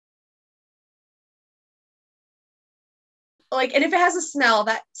Like, and if it has a smell,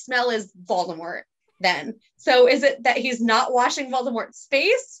 that smell is Voldemort then. So is it that he's not washing Voldemort's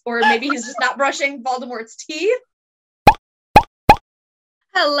face, or maybe he's just not brushing Voldemort's teeth?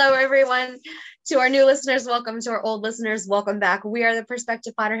 Hello, everyone. To our new listeners, welcome. To our old listeners, welcome back. We are the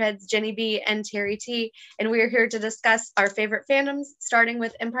Perspective Potterheads, Jenny B and Terri T, and we are here to discuss our favorite fandoms, starting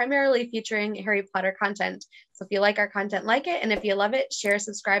with and primarily featuring Harry Potter content. So if you like our content, like it, and if you love it, share,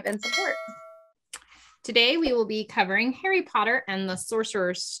 subscribe, and support. Today we will be covering Harry Potter and the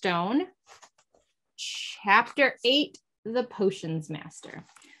Sorcerer's Stone, Chapter 8, The Potions Master.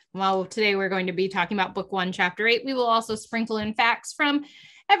 Well, today we're going to be talking about Book 1, Chapter 8. We will also sprinkle in facts from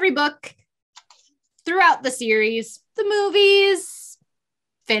every book throughout the series, the movies,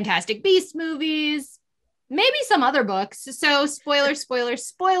 Fantastic Beasts movies, maybe some other books. So spoilers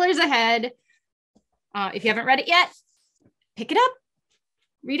ahead. If you haven't read it yet, pick it up,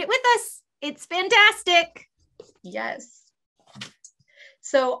 read it with us. It's fantastic. Yes.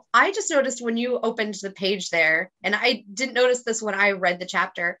 So I just noticed when you opened the page there, and I didn't notice this when I read the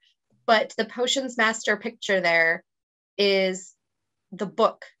chapter, but the Potions Master picture there is the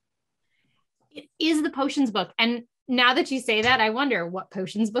book. It is the potions book. And now that you say that, I wonder, what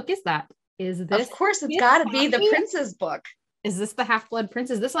potions book is that? Is this? Of course, it's got to be the Prince's book. Is this the Half-Blood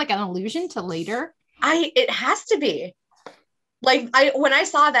Prince? Is this like an allusion to later? It has to be. Like, when I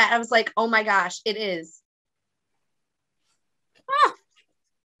saw that, I was like, oh my gosh, it is. Ah,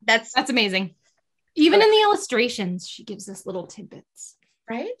 that's amazing. Even in the illustrations, she gives us little tidbits.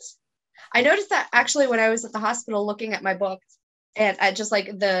 Right? I noticed that actually when I was at the hospital looking at my book, and I just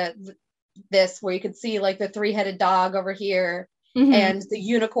like this where you could see like the three-headed dog over here and the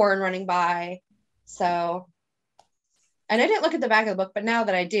unicorn running by. So, and I didn't look at the back of the book, but now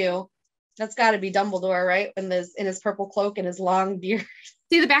that I do, that's got to be Dumbledore, right? In his purple cloak and his long beard.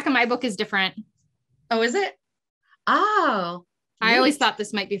 See, the back of my book is different. Oh, is it? Oh, I always thought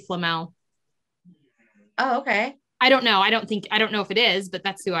this might be Flamel. Oh, okay. I don't know. I don't know if it is, but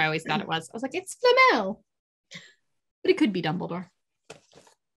that's who I always thought it was. I was like, it's Flamel, but it could be Dumbledore.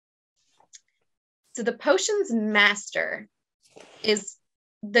 So the Potions Master is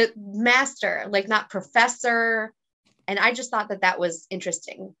the master, like not professor. And I just thought that was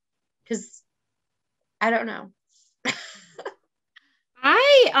interesting because I don't know.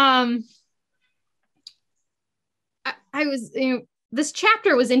 I was, this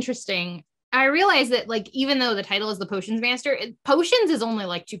chapter was interesting. I realized that, like, even though the title is the Potions Master, Potions is only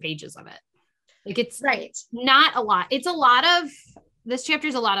like 2 pages of it. Like, it's right. Not a lot. It's a lot of, this chapter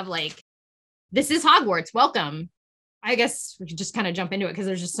is a lot of like, this is Hogwarts, welcome. I guess we could just kind of jump into it because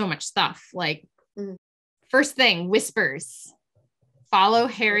there's just so much stuff. Like, first thing, whispers. Follow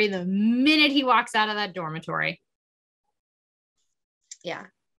Harry the minute he walks out of that dormitory. Yeah.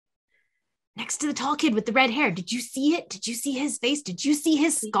 Next to the tall kid with the red hair. Did you see it? Did you see his face? Did you see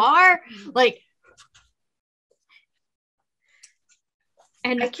his scar? Like,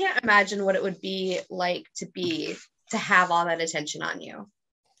 and I can't imagine what it would be like to have all that attention on you.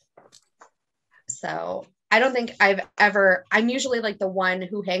 So I don't think I'm usually like the one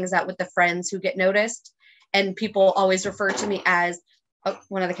who hangs out with the friends who get noticed, and people always refer to me as, oh,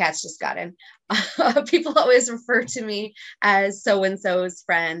 one of the cats just got in. People always refer to me as so-and-so's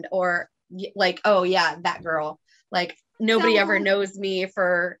friend, or like, oh yeah, that girl. Like, nobody ever knows me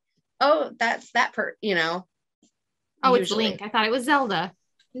for, oh, that's that Oh, usually. It's Link. I thought it was Zelda.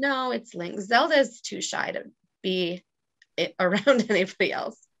 No, it's Link. Zelda's too shy to be around anybody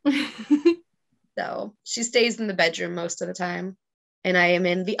else. So she stays in the bedroom most of the time, and I am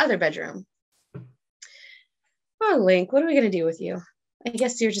in the other bedroom. Oh, Link, what are we going to do with you? I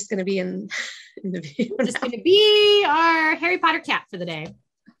guess you're just going to be in the video. Just going to be our Harry Potter cat for the day.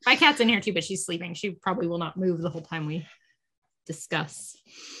 My cat's in here too, but she's sleeping. She probably will not move the whole time we discuss.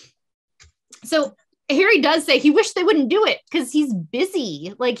 So Harry does say he wished they wouldn't do it because he's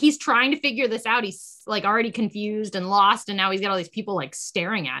busy. Like, he's trying to figure this out. He's like already confused and lost, and now he's got all these people like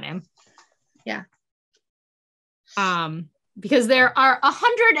staring at him. Yeah. Because there are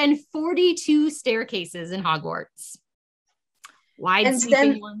 142 staircases in Hogwarts. Wide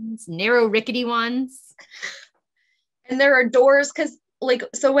sweeping ones, narrow rickety ones. And there are doors, because like,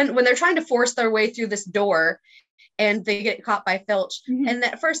 so when they're trying to force their way through this door and they get caught by Filch, and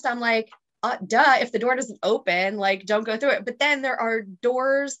at first I'm like, duh, if the door doesn't open, like, don't go through it. But then there are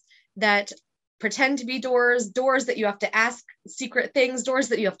doors that pretend to be doors that you have to ask secret things, doors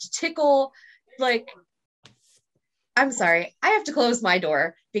that you have to tickle. Like, I'm sorry, I have to close my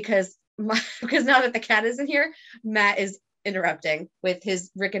door because now that the cat is in here, Matt is interrupting with his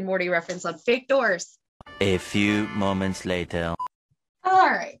Rick and Morty reference on fake doors. A few moments later. All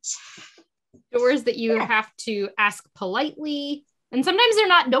right. Doors that you have to ask politely. And sometimes they're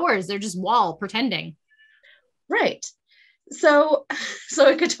not doors, they're just wall pretending. Right. So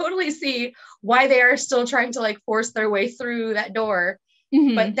I could totally see why they are still trying to like force their way through that door.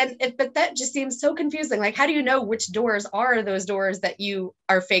 But that just seems so confusing. Like, how do you know which doors are those doors that you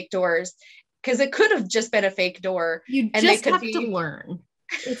are fake doors? Because it could have just been a fake door. You and just they could have be... to learn.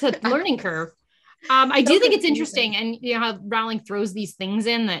 It's a learning curve. I do think it's interesting. And you know how Rowling throws these things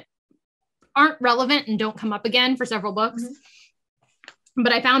in that aren't relevant and don't come up again for several books.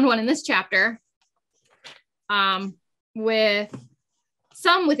 But I found one in this chapter with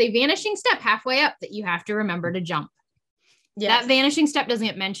a vanishing step halfway up that you have to remember to jump. Yes. That vanishing step doesn't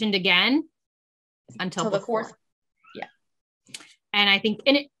get mentioned again until the fourth. Yeah. And I think,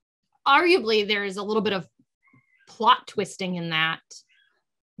 and arguably there is a little bit of plot twisting in that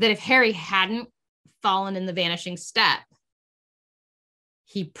if Harry hadn't fallen in the vanishing step,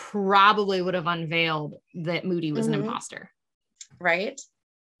 he probably would have unveiled that Moody was an imposter. Right.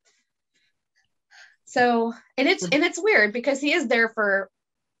 So, and it's weird because he is there for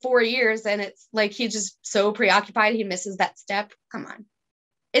 4 years and it's like he's just so preoccupied he misses that step. Come on.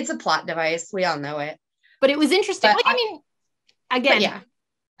 It's a plot device. We all know it. But it was interesting.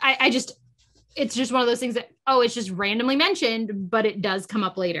 It's just one of those things that, it's just randomly mentioned, but it does come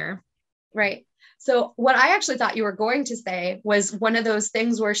up later. Right. So what I actually thought you were going to say was one of those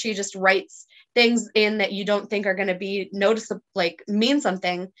things where she just writes things in that you don't think are going to be noticeable, like mean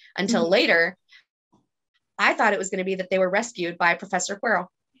something until later. I thought it was going to be that they were rescued by Professor Quirrell.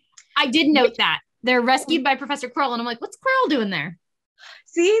 I did note that. They're rescued by Professor Quirrell, and I'm like, what's Quirrell doing there?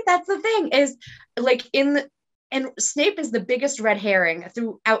 See, that's the thing is like and Snape is the biggest red herring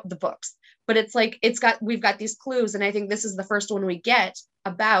throughout the books. But it's like we've got these clues, and I think this is the first one we get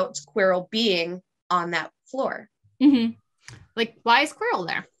about Quirrell being on that floor. Like, why is Quirrell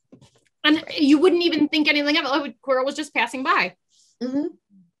there? And you wouldn't even think anything of it. Like, Quirrell was just passing by.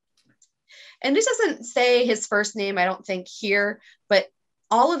 And this doesn't say his first name, I don't think, here, but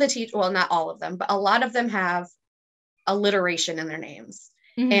all of the teachers, well, not all of them, but a lot of them have alliteration in their names.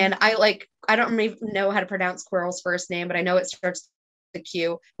 And I don't even know how to pronounce Quirrell's first name, but I know it starts with the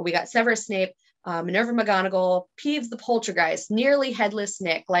Q. But we got Severus Snape, Minerva McGonagall, Peeves the Poltergeist, Nearly Headless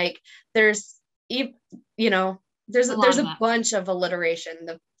Nick. Like there's a bunch of alliteration.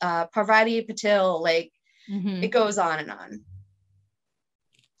 The Parvati Patil, like it goes on and on.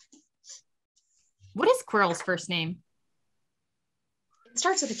 What is Quirrell's first name? It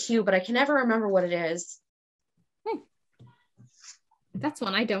starts with a Q, but I can never remember what it is. That's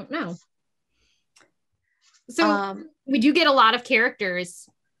one I don't know. So we do get a lot of characters.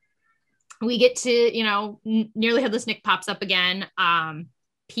 We get to, Nearly Headless Nick pops up again.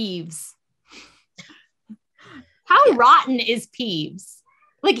 Peeves. How rotten is Peeves?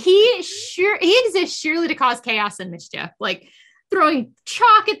 Like he exists surely to cause chaos and mischief. Like throwing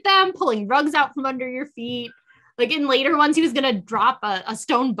chalk at them, pulling rugs out from under your feet. Like in later ones, he was gonna drop a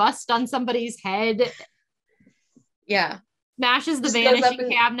stone bust on somebody's head. Yeah. Smashes the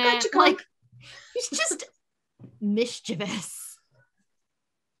vanishing cabinet. Like he's just mischievous.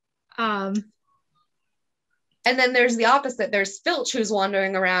 And then there's the opposite. There's Filch, who's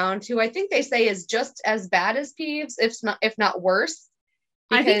wandering around, who I think they say is just as bad as Peeves, if not worse.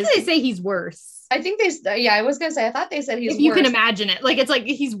 I think they say he's worse. I think I was gonna say, I thought they said he's worse. If you can imagine it. Like, it's like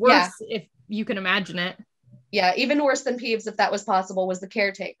he's worse if you can imagine it. Yeah, even worse than Peeves, if that was possible, was the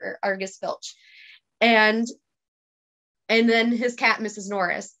caretaker, Argus Filch. And then his cat, Mrs.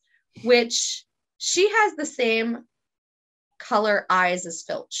 Norris, which she has the same color eyes as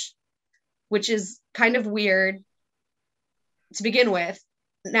Filch, which is kind of weird to begin with.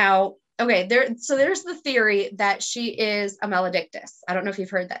 Now, okay, there's the theory that she is a maledictus. I don't know if you've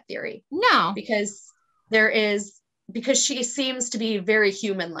heard that theory. No. Because she seems to be very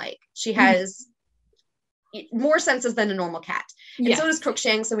human-like. She has more senses than a normal cat. And so does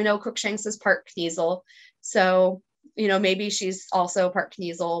Crookshanks, and we know Crookshanks is part Kniezel. So, maybe she's also part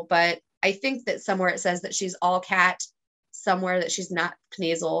Kniezel, but I think that somewhere it says that she's all cat, somewhere that she's not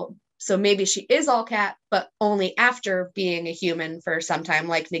Kniezel. So maybe she is all cat, but only after being a human for some time,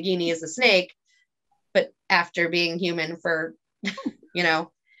 like Nagini is a snake, but after being human for, and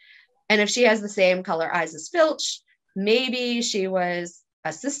if she has the same color eyes as Filch, maybe she was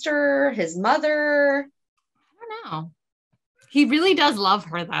a sister, his mother. I don't know. He really does love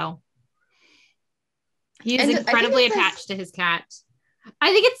her, though. He is incredibly attached to his cat.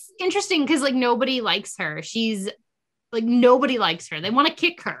 I think it's interesting because, nobody likes her. She's, nobody likes her. They want to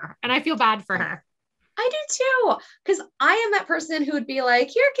kick her, and I feel bad for her. I do, too, because I am that person who would be like,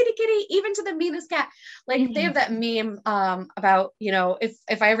 here, kitty, kitty, even to the meanest cat. They have that meme about,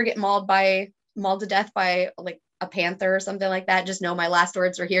 if I ever get mauled by mauled to death by like a panther or something like that, just know my last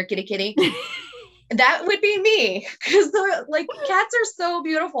words were here, kitty, kitty. That would be me, because like cats are so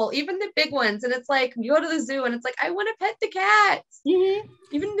beautiful, even the big ones. And it's like you go to the zoo and it's like, I want to pet the cats, even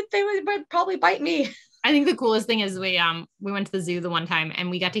if they would probably bite me. I think the coolest thing is we went to the zoo the one time and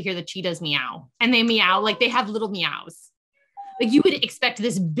we got to hear the cheetahs meow, and they meow like they have little meows. Like you would expect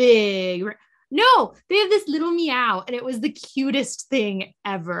this big. No, they have this little meow, and it was the cutest thing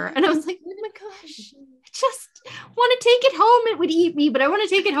ever. And I was like, oh my gosh, I just want to take it home. It would eat me, but I want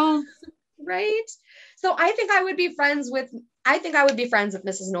to take it home. Right. So I think I would be friends with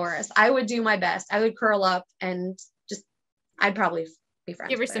Mrs. Norris. I would do my best. I would curl up and just, I'd probably be friends.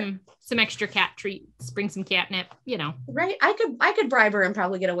 Give her some extra cat treats, bring some catnip, you know. Right. I could bribe her and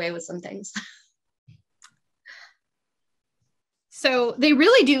probably get away with some things. So they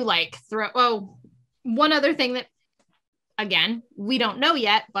really do like one other thing that, again, we don't know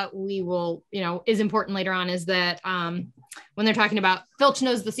yet, but we will, is important later on, is that when they're talking about Filch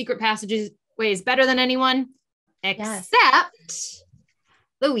knows the secret passages ways better than anyone, except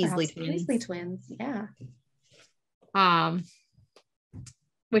the Weasley twins. Weasley twins, yeah.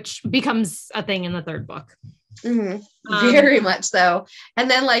 Which becomes a thing in the third book. Mm-hmm. Very much so. And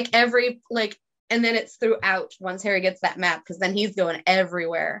then and then it's throughout once Harry gets that map, because then he's going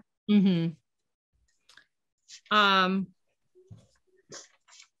everywhere. Mm-hmm. I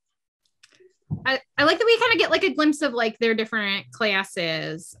like that we kind of get like a glimpse of like their different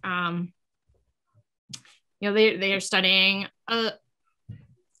classes. They are studying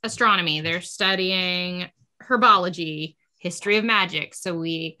astronomy. They're studying herbology, history of magic. So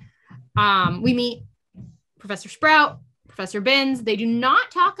we meet Professor Sprout, Professor Binns. They do not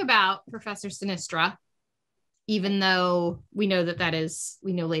talk about Professor Sinistra, even though we know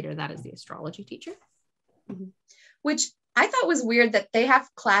later that is the astrology teacher. Mm-hmm. Which I thought was weird that they have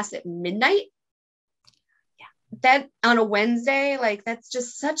class at midnight. Yeah. That on a Wednesday, like that's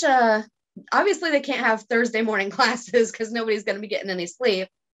just obviously they can't have Thursday morning classes because nobody's going to be getting any sleep.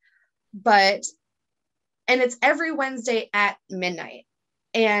 And it's every Wednesday at midnight.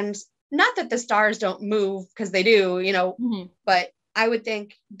 And not that the stars don't move, because they do, mm-hmm. But I would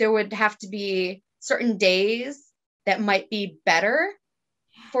think there would have to be certain days that might be better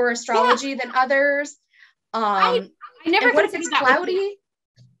for astrology than others. I never what if it's cloudy?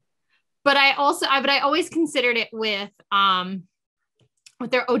 But I always considered it with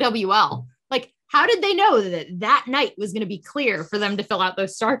their OWL. Like, how did they know that night was going to be clear for them to fill out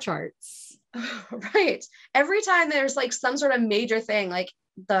those star charts? Right. Every time there's like some sort of major thing, like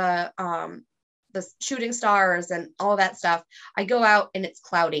the shooting stars and all that stuff, I go out and it's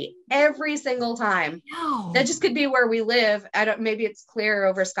cloudy every single time. No. That just could be where we live. Maybe it's clear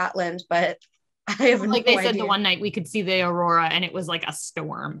over Scotland, but I have no idea. They said the one night we could see the aurora and it was like a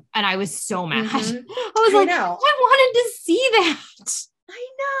storm, and I was so mad. Mm-hmm. I wanted to see that. I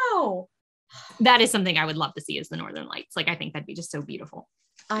know. That is something I would love to see, is the Northern Lights. Like, I think that'd be just so beautiful.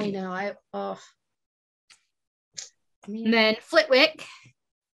 I know. And then Flitwick,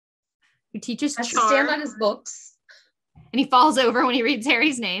 who teaches has to stand on his books, and he falls over when he reads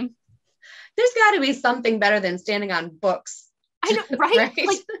Harry's name. There's got to be something better than standing on books. I know, right? Right?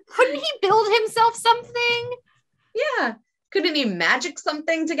 Like, couldn't he build himself something? Yeah. Couldn't he magic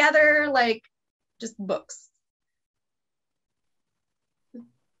something together? Like, just books.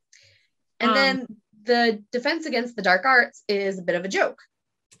 And then the defense against the dark arts is a bit of a joke.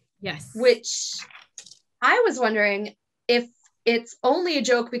 Yes. Which I was wondering if it's only a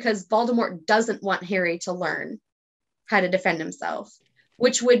joke because Voldemort doesn't want Harry to learn how to defend himself,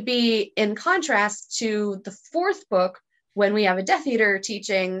 which would be in contrast to the fourth book, when we have a Death Eater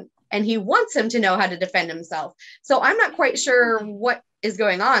teaching and he wants him to know how to defend himself. So I'm not quite sure what is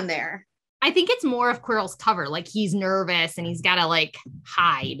going on there. I think it's more of Quirrell's cover. Like, he's nervous and he's got to like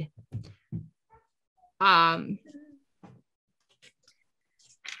hide.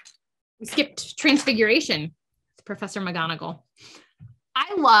 We skipped Transfiguration, Professor McGonagall.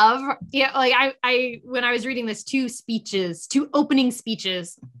 I love, I when I was reading this, two opening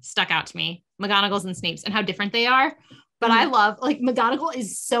speeches stuck out to me, McGonagall's and Snape's, and how different they are. But I love, like, McGonagall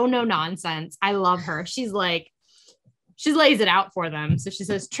is so no nonsense. I love her. She lays it out for them. So she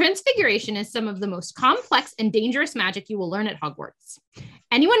says, Transfiguration is some of the most complex and dangerous magic you will learn at Hogwarts.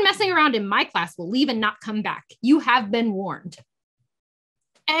 Anyone messing around in my class will leave and not come back. You have been warned.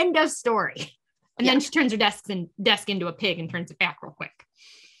 End of story. And then she turns her desk into a pig and turns it back real quick.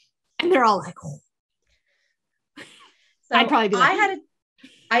 And they're all like, oh. So I'd probably be like,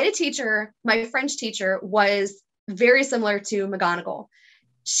 I had a teacher, my French teacher was very similar to McGonagall.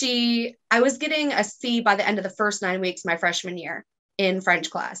 I was getting a C by the end of the first 9 weeks my freshman year. in French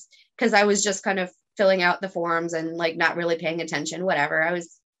class because I was just kind of filling out the forms and like not really paying attention, whatever.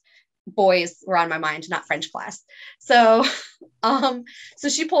 Boys were on my mind, not French class. So, so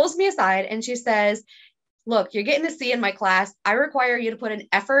she pulls me aside and she says, look, you're getting a C in my class. I require you to put an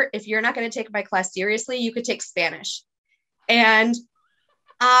effort. If you're not going to take my class seriously, you could take Spanish. And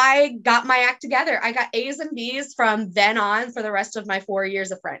I got my act together. I got A's and B's from then on for the rest of my 4 years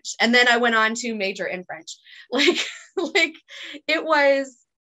of French. And then I went on to major in French. Like it was,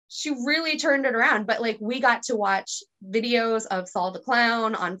 she really turned it around. But like we got to watch videos of Saul the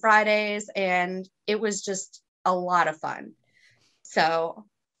Clown on Fridays, and it was just a lot of fun. So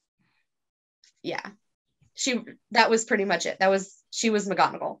yeah, that was pretty much it. She was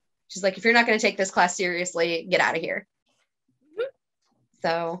McGonagall. She's like, if you're not going to take this class seriously, get out of here.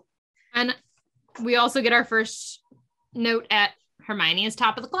 So, and we also get our first note at Hermione is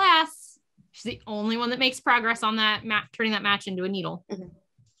top of the class. She's the only one that makes progress on that turning that match into a needle. Mm-hmm.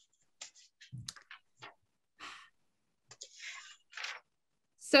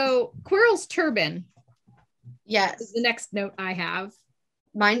 So Quirrell's turban. Yes. Is the next note I have.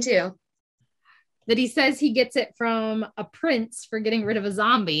 Mine too. That he says he gets it from a prince for getting rid of a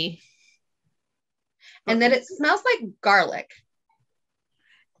zombie. And that it smells like garlic.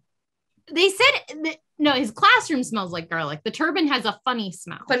 They said no, his classroom smells like garlic. The turban has a funny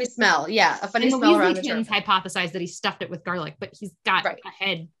smell. Funny smell, yeah, a funny and smell the around the twins turban. Hypothesized that he stuffed it with garlic, but he's got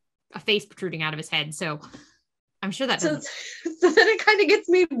a face protruding out of his head, so I'm sure that doesn't. So then it kind of gets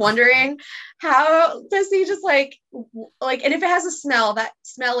me wondering, how does he just like, and if it has a smell, that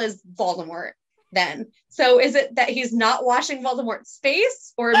smell is Voldemort. Then, so is it that he's not washing Voldemort's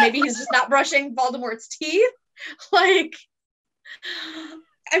face, or maybe he's just not brushing Voldemort's teeth? Like,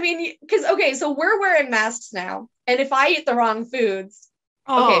 I mean, because, okay, so we're wearing masks now. And if I eat the wrong foods,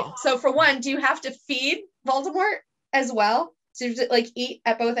 okay, so for one, do you have to feed Voldemort as well? So you have to like eat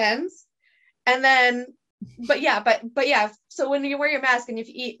at both ends? And then, but yeah, so when you wear your mask and if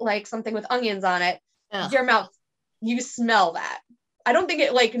you eat like something with onions on it, your mouth, you smell that. I don't think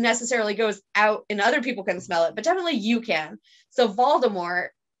it like necessarily goes out and other people can smell it, but definitely you can. So Voldemort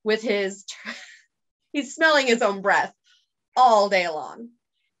with he's smelling his own breath all day long.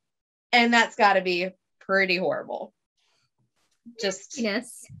 And that's got to be pretty horrible. Just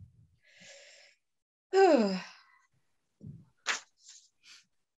yes. That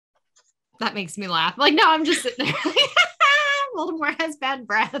makes me laugh. Like, no, I'm just sitting there. Voldemort has bad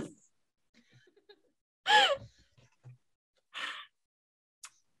breath.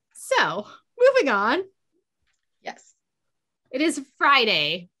 So, moving on. Yes. It is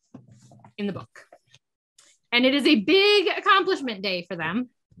Friday in the book. And it is a big accomplishment day for them.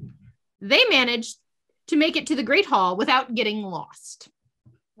 They managed to make it to the Great Hall without getting lost.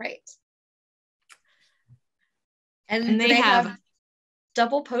 Right. And they have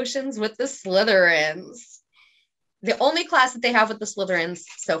double potions with the Slytherins. The only class that they have with the Slytherins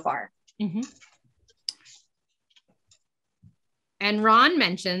so far. Mm-hmm. And Ron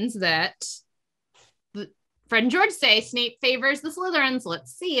mentions that Fred and George say Snape favors the Slytherins.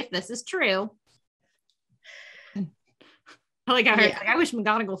 Let's see if this is true. I wish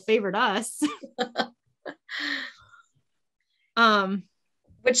McGonagall favored us.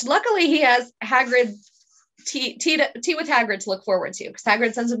 Which luckily he has Hagrid tea with Hagrid to look forward to, because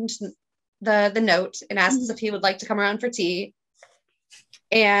Hagrid sends him the note and asks if he would like to come around for tea.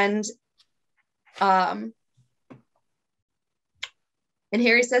 And Harry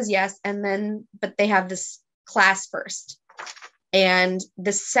says yes, but they have this class first. And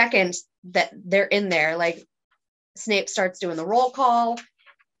the second that they're in there, like, Snape starts doing the roll call,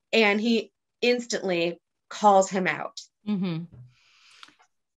 and he instantly calls him out. Mm-hmm.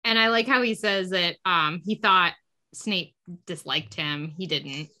 And I like how he says that he thought Snape disliked him. He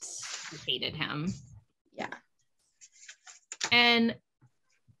didn't. He hated him. Yeah. And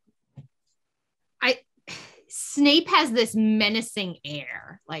Snape has this menacing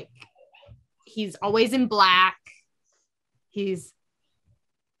air. Like, he's always in black. He's,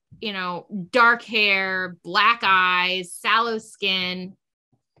 dark hair, black eyes, sallow skin.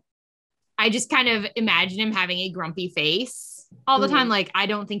 I just kind of imagine him having a grumpy face all the time. Like, I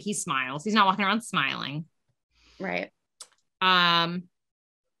don't think he smiles. He's not walking around smiling. Right. I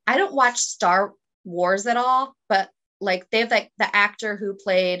don't watch Star Wars at all, but like they have like the actor who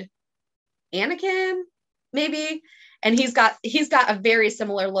played Anakin, maybe, and he's got a very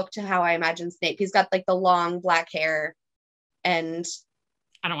similar look to how I imagine Snape. He's got like the long black hair, and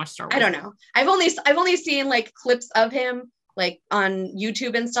I don't watch Star Wars. I don't know. I've only seen like clips of him like on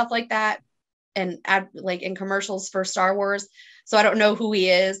YouTube and stuff like that, and like in commercials for Star Wars. So I don't know who he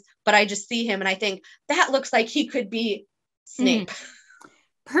is, but I just see him and I think that looks like he could be Snape.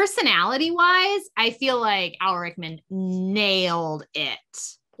 Personality wise, I feel like Al Rickman nailed it.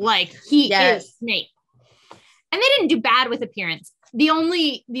 Like he is Snape. And they didn't do bad with appearance. The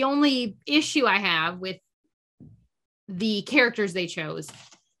only issue I have with the characters they chose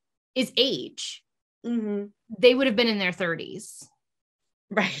is age. They would have been in their 30s.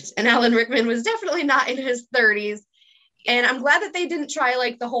 Right. And Alan Rickman was definitely not in his 30s. And I'm glad that they didn't try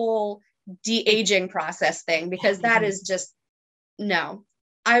like the whole de-aging process thing, because that is just no.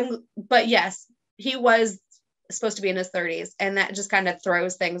 But yes, he was supposed to be in his 30s, and that just kind of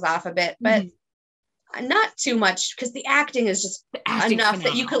throws things off a bit, but not too much, because the acting is just enough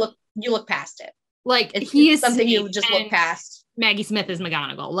phenomenal. That you look past it. Like it's Snape something you just look past. Maggie Smith is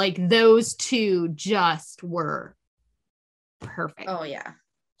McGonagall. Like those two just were perfect. Oh yeah.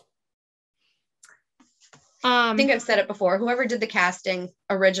 I think I've said it before. Whoever did the casting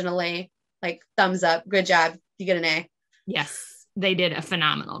originally, like thumbs up, good job. You get an A. Yes, they did a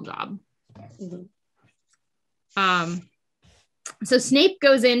phenomenal job. So Snape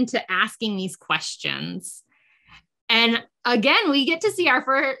goes into asking these questions, and again we get to see our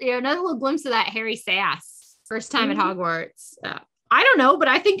first, another little glimpse of that Harry sass. First time at Hogwarts. I don't know, but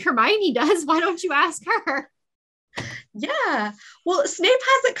I think Hermione does. Why don't you ask her? Yeah. Well, Snape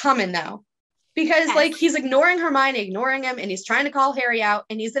has it coming though. Because like he's ignoring Hermione, ignoring him, and he's trying to call Harry out,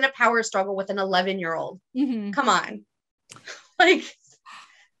 and he's in a power struggle with an 11-year-old. Come on. Like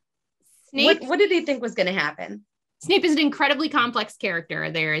Snape, what did he think was going to happen? Snape is an incredibly complex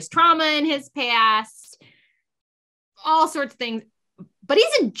character. There is trauma in his past, all sorts of things, but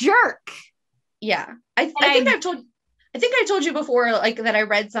he's a jerk. Yeah. I think I told you before, like that I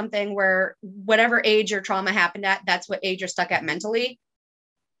read something where whatever age your trauma happened at, that's what age you're stuck at mentally.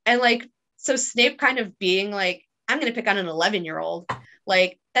 And like, so Snape kind of being like, I'm going to pick on an 11-year-old.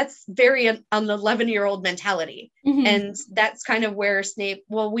 Like that's very an 11-year-old mentality. And that's kind of where Snape,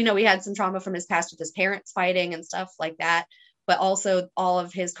 well, we know he had some trauma from his past with his parents fighting and stuff like that, but also all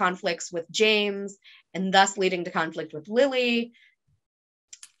of his conflicts with James and thus leading to conflict with Lily.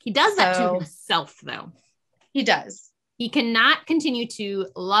 He does that to himself though. He does. He cannot continue to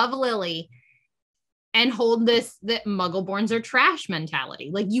love Lily and hold that Muggleborns are trash mentality.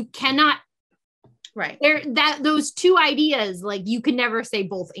 Like you cannot. Right. Those two ideas, like you can never say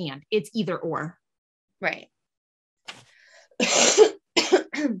both and. It's either or. Right. So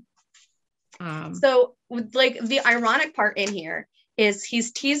like the ironic part in here is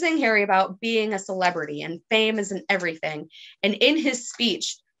he's teasing Harry about being a celebrity and fame isn't everything. And in his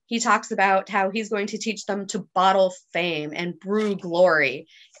speech, he talks about how he's going to teach them to bottle fame and brew glory.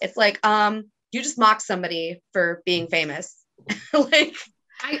 It's like, you just mock somebody for being famous. Like,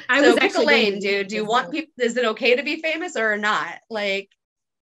 I was pick a lane, dude. Do you want people? Is it okay to be famous or not? Like,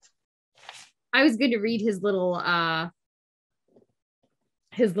 I was going to read his little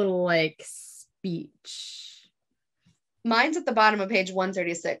like speech. Mine's at the bottom of page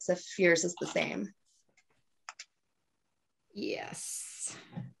 136. If yours is the same. Yes.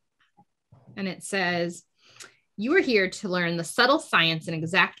 And it says, "You are here to learn the subtle science and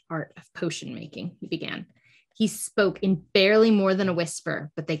exact art of potion making," he began. He spoke in barely more than a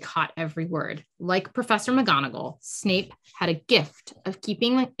whisper, but they caught every word. Like Professor McGonagall, Snape had a gift of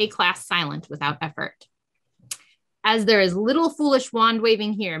keeping a class silent without effort. As there is little foolish wand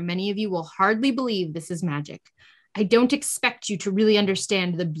waving here, many of you will hardly believe this is magic. I don't expect you to really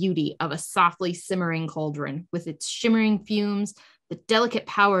understand the beauty of a softly simmering cauldron with its shimmering fumes, the delicate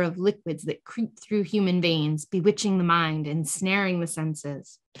power of liquids that creep through human veins, bewitching the mind and snaring the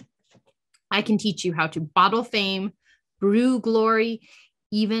senses. I can teach you how to bottle fame, brew glory,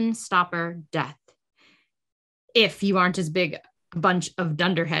 even stopper death. If you aren't as big a bunch of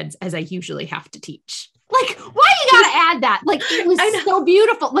dunderheads as I usually have to teach. Like, why you gotta add that? Like, it was so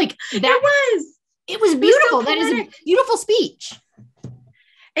beautiful. Like, it was beautiful. That is a beautiful speech.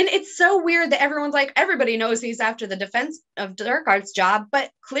 And it's so weird that everyone's like, everybody knows he's after the defense of dark arts job,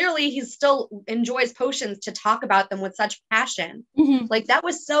 but clearly he still enjoys potions to talk about them with such passion. Like that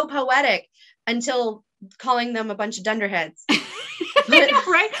was so poetic until calling them a bunch of dunderheads.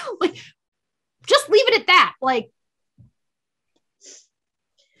 Right? Like, just leave it at that. Like,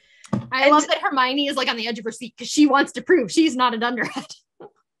 I love that Hermione is like on the edge of her seat because she wants to prove she's not a dunderhead.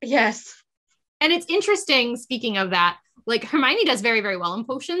 Yes. And it's interesting, speaking of that, like Hermione does very, very well in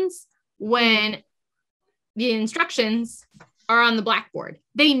potions when the instructions are on the blackboard.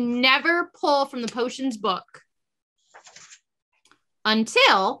 They never pull from the potions book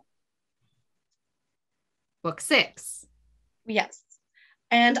until book 6. Yes.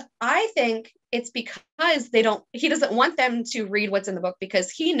 And I think it's because he doesn't want them to read what's in the book,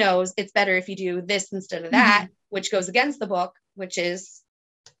 because he knows it's better if you do this instead of that, which goes against the book,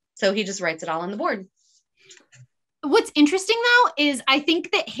 so he just writes it all on the board. What's interesting though, is I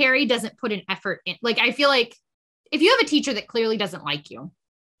think that Harry doesn't put an effort in. Like, I feel like if you have a teacher that clearly doesn't like you,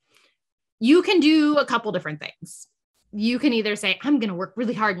 you can do a couple different things. You can either say, I'm going to work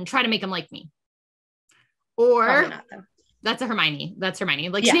really hard and try to make them like me. Or not, that's Hermione.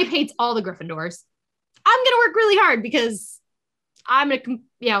 Like, Snape hates all the Gryffindors. I'm going to work really hard because I'm going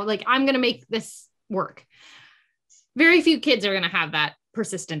to make this work. Very few kids are going to have that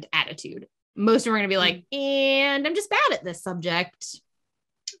persistent attitude. Most of them are going to be like, and I'm just bad at this subject.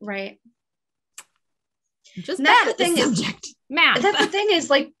 Right. Just bad at this subject. Math. That's the thing is,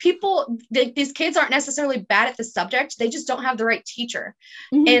 like, these kids aren't necessarily bad at the subject. They just don't have the right teacher.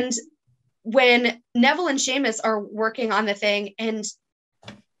 And when Neville and Seamus are working on the thing, and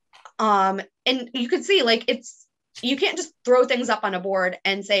you could see, like, you can't just throw things up on a board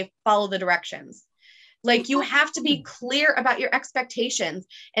and say, follow the directions. Like, you have to be clear about your expectations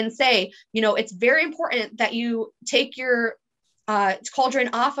and say, it's very important that you take your cauldron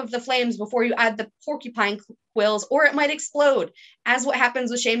off of the flames before you add the porcupine quills, or it might explode, as what happens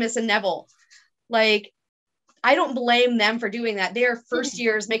with Seamus and Neville. Like, I don't blame them for doing that. They're first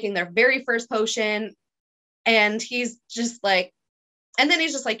years making their very first potion, and he's just like,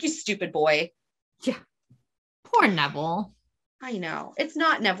 you stupid boy. Yeah. Poor Neville. I know. It's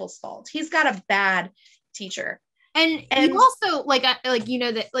not Neville's fault. He's got a bad teacher. And you also,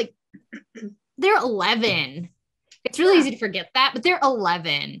 that, like, they're 11. It's really easy to forget that, but they're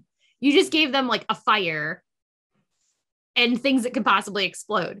 11. You just gave them, like, a fire and things that could possibly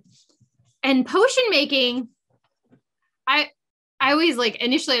explode. And potion making, I always, like,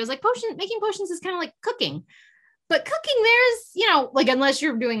 initially I was like, making potions is kind of like cooking. But cooking, there's, like, unless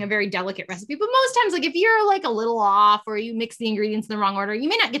you're doing a very delicate recipe, but most times, like, if you're, like, a little off or you mix the ingredients in the wrong order, you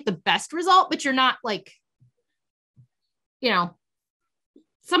may not get the best result, but you're not, like,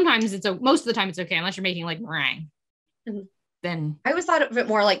 sometimes most of the time it's okay, unless you're making, like, meringue. Then I always thought of it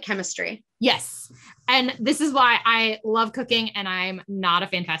more like chemistry. Yes. And this is why I love cooking, and I'm not a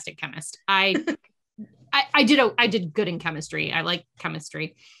fantastic chemist. I did good in chemistry. I like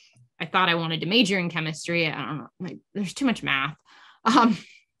chemistry. I thought I wanted to major in chemistry. I don't know. There's too much math.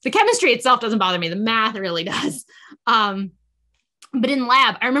 The chemistry itself doesn't bother me. The math really does. But in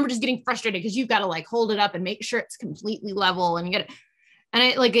lab, I remember just getting frustrated because you've got to, like, hold it up and make sure it's completely level and get it. And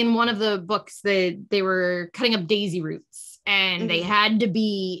I, like, in one of the books, they were cutting up daisy roots, and they had to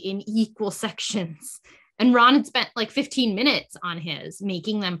be in equal sections. And Ron had spent like 15 minutes on his,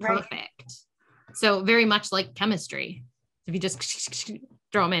 making them perfect. Right. So very much like chemistry. If you just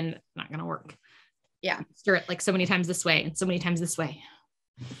throw them in, not going to work. Yeah. Stir it like so many times this way and so many times this way.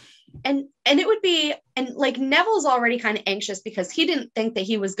 And it would be, and like Neville's already kind of anxious because he didn't think that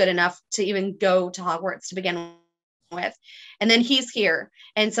he was good enough to even go to Hogwarts to begin with. And then he's here.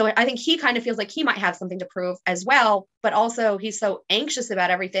 And so I think he kind of feels like he might have something to prove as well, but also he's so anxious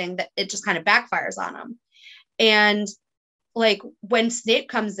about everything that it just kind of backfires on him. And like when Snape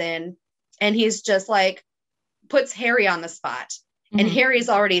comes in and he's just like puts Harry on the spot, and Harry's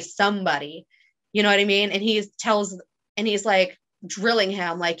already somebody, you know what I mean? And he's like drilling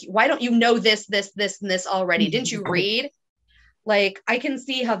him, like, why don't you know this, and this already? Didn't you read? Like, I can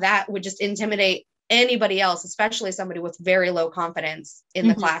see how that would just intimidate anybody else, especially somebody with very low confidence in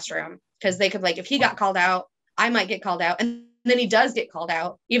the classroom, because they could, like, if he got called out, I might get called out. And then he does get called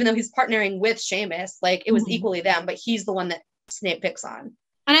out, even though he's partnering with Seamus, like it was equally them, but he's the one that Snape picks on.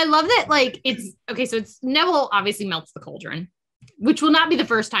 And I love that, like, it's okay. So it's Neville obviously melts the cauldron, which will not be the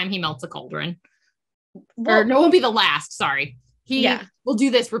first time he melts a cauldron. Well, or no, it won't be the last. Sorry. He will do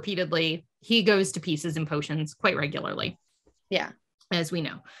this repeatedly. He goes to pieces in potions quite regularly. Yeah. As we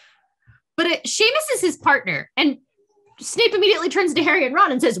know. But Seamus is his partner. And Snape immediately turns to Harry and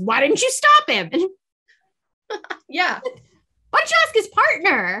Ron and says, why didn't you stop him? And yeah. Why don't you ask his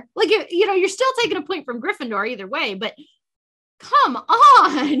partner? Like, you know, you're still taking a point from Gryffindor either way, but come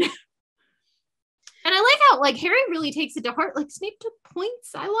on. And I like how, like, Harry really takes it to heart. Like, Snape took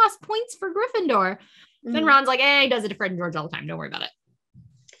points. I lost points for Gryffindor. Then Ron's like, hey, he does it to Fred and George all the time. Don't worry about it.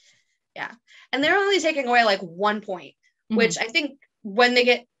 Yeah. And they're only taking away like 1 point, which I think when they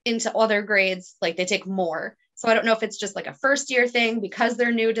get into other grades, like they take more. So I don't know if it's just like a first year thing because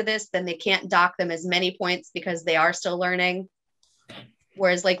they're new to this, then they can't dock them as many points because they are still learning.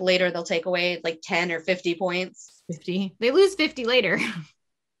 Whereas like later they'll take away like 10 or 50 points. 50. They lose 50 later.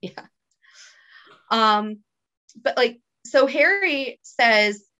 Yeah. But like, so Harry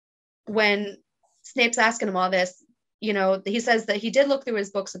says when Snape's asking him all this, you know, he says that he did look through his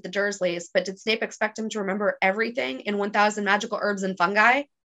books with the Dursleys, but did Snape expect him to remember everything in 1,000 magical herbs and fungi?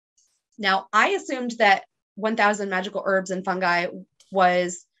 Now, I assumed that 1,000 magical herbs and fungi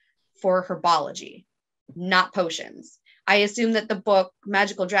was for herbology, not potions. I assumed that the book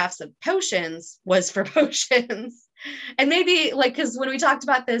Magical Drafts of Potions was for potions. And maybe like, because when we talked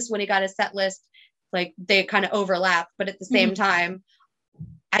about this, when he got his set list, like they kind of overlap, but at the same time,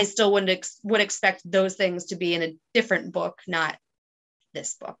 I still would expect those things to be in a different book, not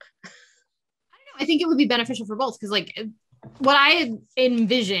this book. I don't know. I think it would be beneficial for both because like what I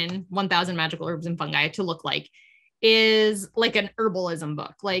envision 1,000 magical herbs and fungi to look like is like an herbalism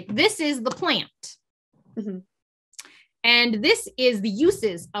book. Like this is the plant. Mm-hmm. And this is the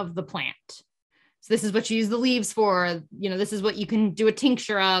uses of the plant. So this is what you use the leaves for. You know, this is what you can do a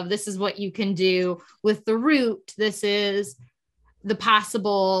tincture of. This is what you can do with the root. This is the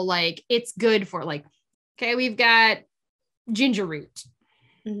possible, like, it's good for like, okay, we've got ginger root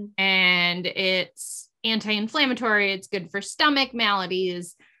and it's anti-inflammatory. It's good for stomach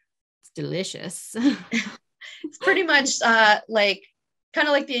maladies. It's delicious. It's pretty much like kind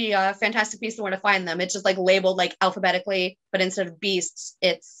of like the Fantastic Beasts and Where to Find Them. It's just like labeled like alphabetically, but instead of beasts,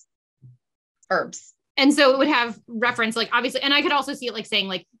 it's herbs. And so it would have reference, like obviously, and I could also see it like saying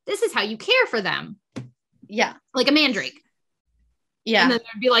like, this is how you care for them. Yeah. Like a mandrake. Yeah. And then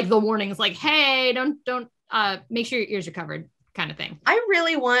there'd be like the warnings like, hey, don't make sure your ears are covered kind of thing. I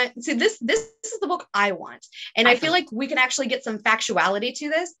really want, see this is the book I want. And I feel like we can actually get some factuality to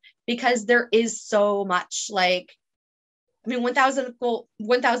this because there is so much like, I mean, 1,000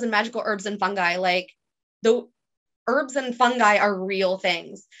 magical herbs and fungi, like the herbs and fungi are real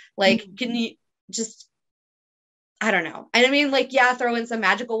things. Like, can you just, I don't know. And I mean, like, yeah, throw in some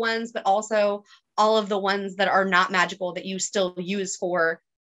magical ones, but also all of the ones that are not magical that you still use for,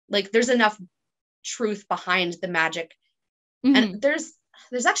 like, there's enough truth behind the magic. And there's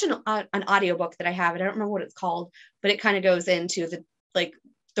actually an audiobook that I have, and I don't remember what it's called, but it kind of goes into the, like,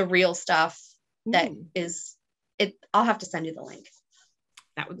 the real stuff that is it. I'll have to send you the link.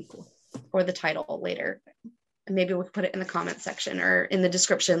 That would be cool. Or the title later. And maybe we'll put it in the comment section or in the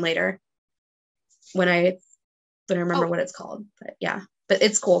description later when I remember what it's called. But yeah, but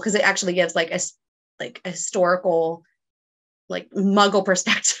it's cool because it actually gives like a historical, like Muggle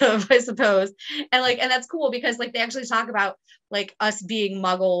perspective, I suppose. And like, and that's cool because like they actually talk about like us being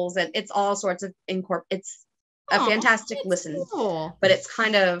Muggles and it's all sorts of it's a fantastic listen, cool. But it's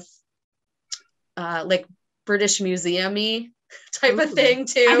kind of like British Museum-y type of thing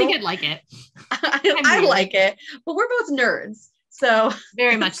too. I think I'd like it. I like it, but we're both nerds. So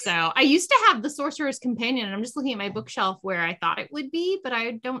very much so. I used to have the Sorcerer's Companion and I'm just looking at my bookshelf where I thought it would be, but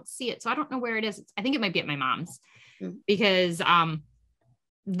I don't see it. So I don't know where it is. I think it might be at my mom's because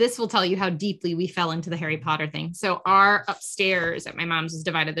this will tell you how deeply we fell into the Harry Potter thing. So our upstairs at my mom's is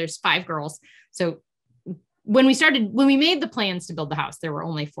divided. There's 5 girls. So when we made the plans to build the house, there were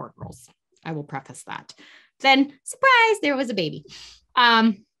only 4 girls. I will preface that. Then surprise, there was a baby.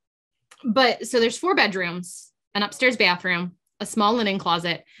 But so there's 4 bedrooms, an upstairs bathroom, a small linen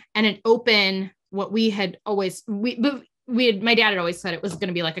closet, and an open, what we had always, my dad had always said it was going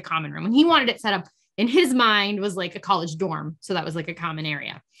to be like a common room. And he wanted it set up in his mind was like a college dorm. So that was like a common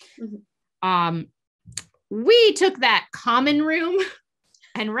area. We took that common room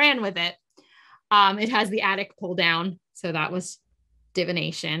and ran with it. It has the attic pull down. So that was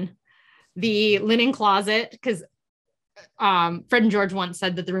divination. The linen closet, because Fred and George once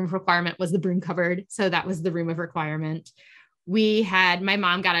said that the room of requirement was the broom cupboard. So that was the room of requirement. My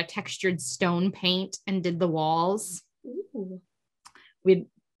mom got a textured stone paint and did the walls. Ooh. We had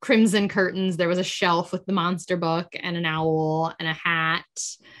crimson curtains. There was a shelf with the monster book and an owl and a hat.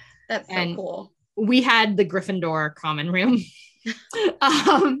 That's so cool. We had the Gryffindor common room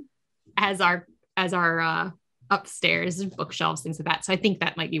as our upstairs bookshelves, things like that. So I think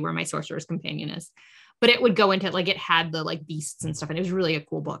that might be where my Sorcerer's Companion is, but it would go into like, it had the like beasts and stuff. And it was really a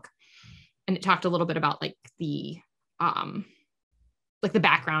cool book. And it talked a little bit about like the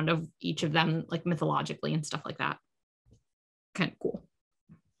background of each of them, like mythologically and stuff like that. Kind of cool.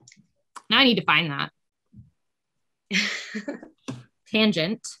 Now I need to find that.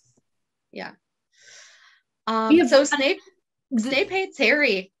 Tangent. Yeah. So Snape hates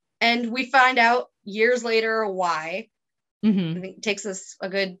Harry, and we find out years later why. I think it takes us a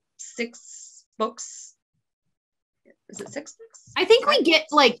good 6 books. Is it 6 books? I think we get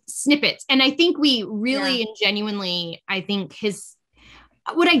like snippets, and I think we really and genuinely, I think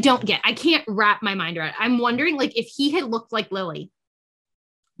what I don't get, I can't wrap my mind around it. I'm wondering like if he had looked like Lily,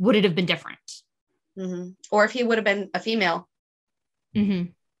 would it have been different? Or if he would have been a female.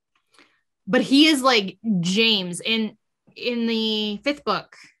 but he is like James in the 5th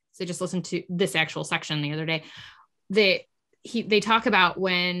book. So just listened to this actual section the other day. They talk about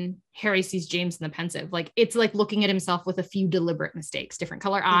when Harry sees James in the pensive, like it's like looking at himself with a few deliberate mistakes, different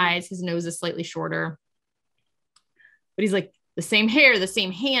color eyes, his nose is slightly shorter, but he's like the same hair, the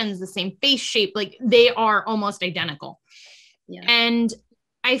same hands, the same face shape, like they are almost identical. Yeah. And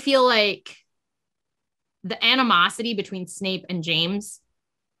I feel like the animosity between Snape and James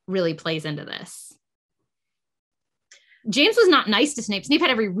really plays into this. James was not nice to Snape. Snape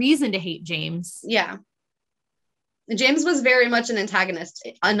had every reason to hate James. Yeah. James was very much an antagonist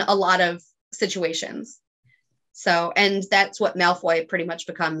in a lot of situations. So, and that's what Malfoy pretty much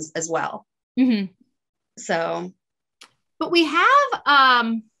becomes as well. Mm-hmm. So. But we have,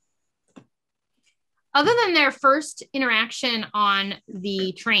 other than their first interaction on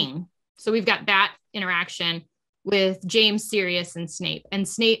the train, so we've got that interaction with James, Sirius, and Snape. And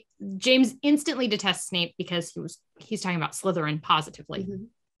James instantly detests Snape because he's talking about Slytherin positively. Mm-hmm.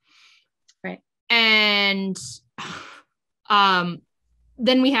 Right. And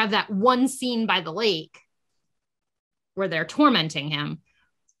then we have that one scene by the lake where they're tormenting him.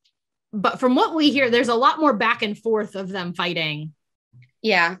 But from what we hear, there's a lot more back and forth of them fighting.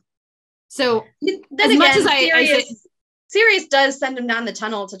 Yeah. So then as again, much as Sirius does send him down the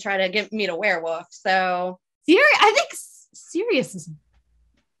tunnel to try to meet a werewolf. So I think Sirius is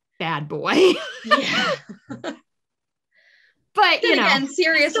bad boy. Yeah. But then again,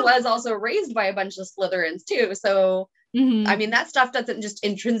 Sirius was also raised by a bunch of Slytherins too. So I mean, that stuff doesn't just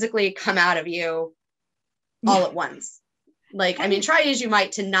intrinsically come out of you all at once. Like, I mean, try as you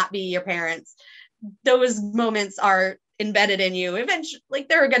might to not be your parents, those moments are embedded in you. Eventually, like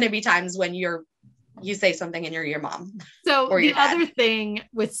there are going to be times when you say something and you're your mom. So the other thing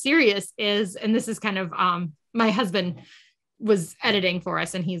with Sirius is, and this is kind of, my husband was editing for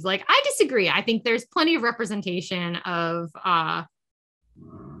us and he's like, I disagree. I think there's plenty of representation of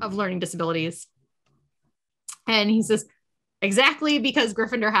learning disabilities. And he says, exactly, because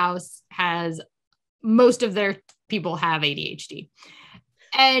Gryffindor House has most of their people have ADHD.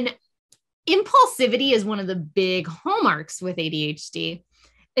 And impulsivity is one of the big hallmarks with ADHD,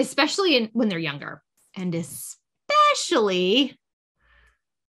 especially when they're younger. And especially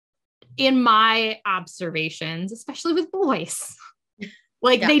in my observations, especially with boys.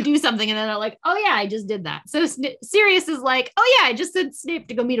 Like they do something and then they're like, oh yeah, I just did that. So Sirius is like, oh yeah, I just sent Snape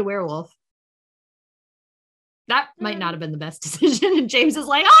to go meet a werewolf. That might not have been the best decision. And James is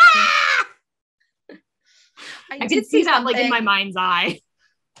like, ah! I could see that like in my mind's eye.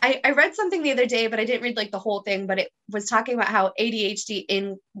 I read something the other day, but I didn't read like the whole thing, but it was talking about how ADHD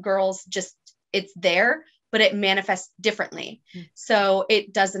in girls just, it's there, but it manifests differently. So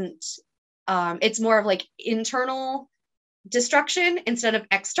it doesn't, it's more of like internal destruction instead of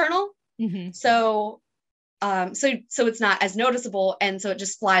external. So it's not as noticeable. And so it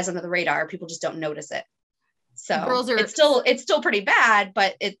just flies under the radar. People just don't notice it. So it's still pretty bad,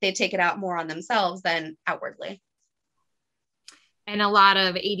 but they take it out more on themselves than outwardly. And a lot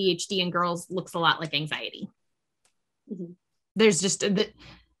of ADHD in girls looks a lot like anxiety. There's just,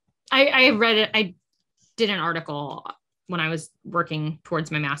 I read it. I did an article when I was working towards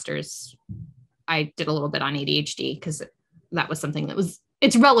my master's. I did a little bit on ADHD because that was something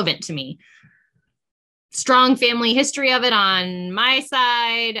it's relevant to me. Strong family history of it on my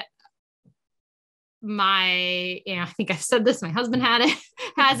side. I think I've said this, my husband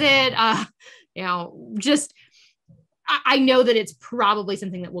has it, just, I know that it's probably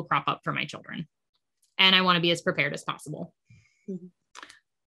something that will crop up for my children and I want to be as prepared as possible. Moving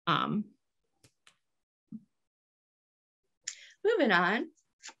on.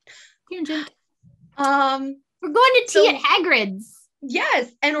 Tangent. We're going to tea at Hagrid's. Yes.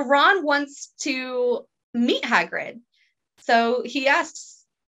 And Ron wants to meet Hagrid. So he asks,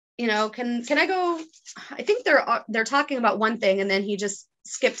 can I go? I think they're talking about one thing and then he just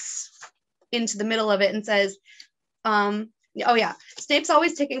skips into the middle of it and says, oh yeah, Snape's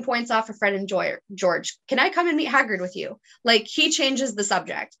always taking points off of Fred and George. Can I come and meet Hagrid with you? Like he changes the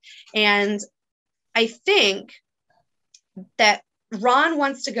subject. And I think that Ron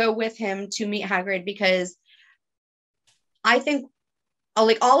wants to go with him to meet Hagrid because I think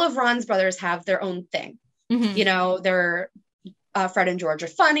like all of Ron's brothers have their own thing. They're Fred and George are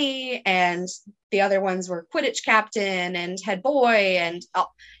funny, and the other ones were Quidditch captain and head boy and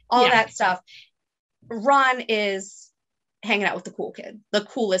all that stuff. Ron is hanging out with the cool kid, the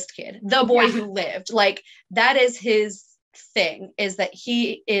coolest kid, the boy who lived. Like that is his thing, is that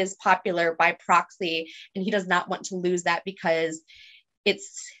he is popular by proxy and he does not want to lose that because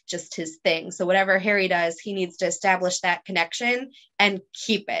it's just his thing. So whatever Harry does, he needs to establish that connection and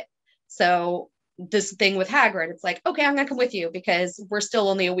keep it. So this thing with Hagrid, it's like, okay, I'm gonna come with you because we're still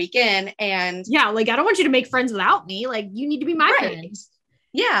only a week in, and yeah, like I don't want you to make friends without me. Like you need to be my friend.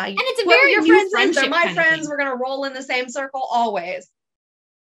 Yeah, and it's a whoever very your new friends is, friendship. they're my friends. We're gonna roll in the same circle always.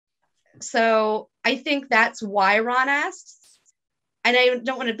 So I think that's why Ron asks, and I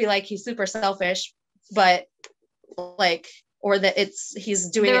don't want to be like he's super selfish, but like, or that he's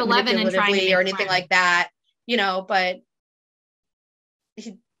doing it manipulatively or anything like that, you know. But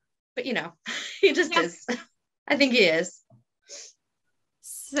you know, he just is. I think he is.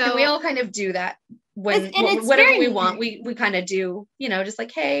 So and we all kind of do that when whatever we want, we kind of do, you know, just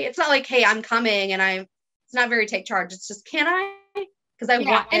like, hey, it's not like, hey, I'm coming, and it's not very take charge. It's just, can I? Because I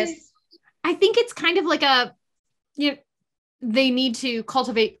want this. I think it's kind of like they need to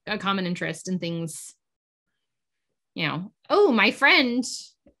cultivate a common interest in things, you know. Oh, my friend,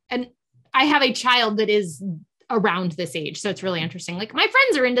 and I have a child that is around this age, so it's really interesting. Like my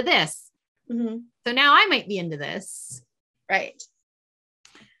friends are into this, so now I might be into this, right?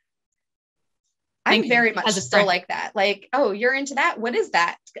 I'm very much still like that. Like, oh, you're into that? What is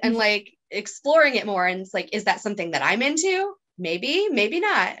that? And like exploring it more, and it's like, is that something that I'm into? Maybe, maybe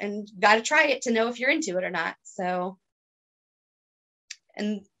not, and got to try it to know if you're into it or not. So,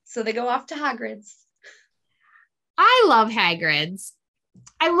 and so they go off to Hagrid's. I love Hagrid's.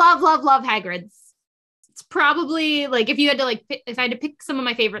 I love Hagrid's. It's probably like if I had to pick some of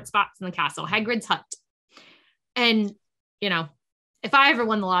my favorite spots in the castle, Hagrid's hut. And, you know, if I ever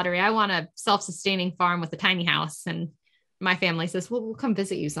won the lottery, I want a self-sustaining farm with a tiny house. And my family says, well, we'll come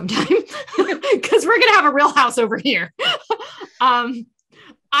visit you sometime because we're going to have a real house over here.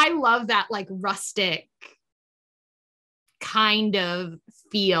 I love that like rustic kind of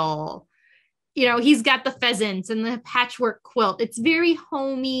feel. You know, he's got the pheasants and the patchwork quilt. It's very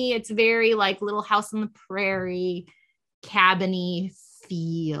homey. It's very like Little House on the Prairie, cabiny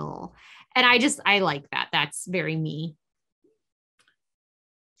feel. And I like that. That's very me.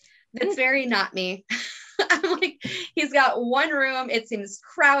 That's very not me. I'm like, he's got one room. It seems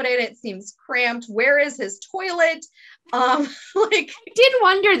crowded. It seems cramped. Where is his toilet? Like, I did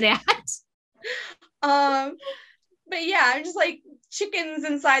wonder that. But yeah, I'm just like, chickens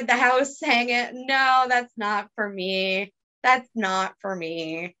inside the house hanging. No, that's not for me. That's not for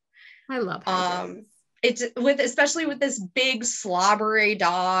me. I love it's especially with this big slobbery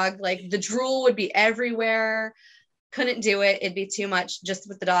dog, like the drool would be everywhere. Couldn't do it. It'd be too much just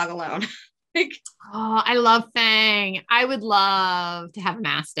with the dog alone. Like, oh, I love Fang. I would love to have a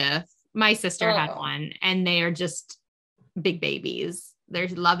Mastiff. My sister had one, and they are just big babies. They're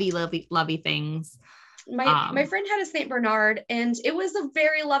lovey things. My friend had a Saint Bernard, and it was a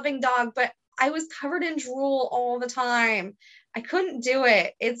very loving dog, but I was covered in drool all the time. I couldn't do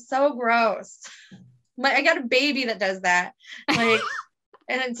it. It's so gross. I got a baby that does that. Like,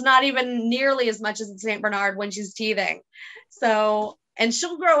 and it's not even nearly as much as a Saint Bernard when she's teething. So, and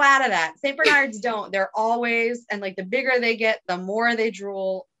she'll grow out of that. Saint Bernards don't. They're always, and like the bigger they get, the more they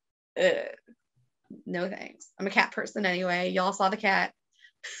drool. Ugh. No thanks. I'm a cat person anyway. Y'all saw the cat.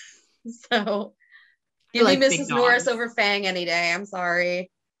 So give me Mrs. Norris over Fang any day. I'm sorry.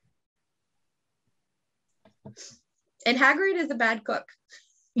 And Hagrid is a bad cook.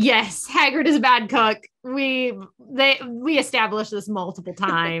 Yes, Hagrid is a bad cook. We established this multiple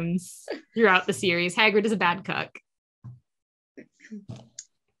times throughout the series. Hagrid is a bad cook.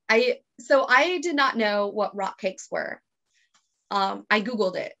 I did not know what rock cakes were. I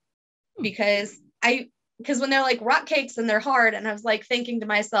Googled it because when they're like rock cakes and they're hard, and I was like thinking to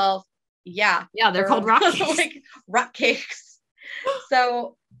myself, yeah, they're called rock cakes. Like rock cakes.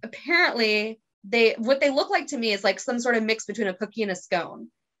 So apparently what they look like to me is like some sort of mix between a cookie and a scone.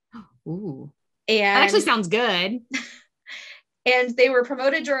 Ooh. And that actually sounds good. And they were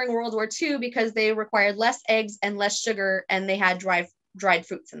promoted during World War II because they required less eggs and less sugar, and they had dried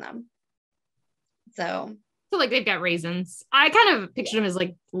fruits in them. So like they've got raisins. I kind of pictured them as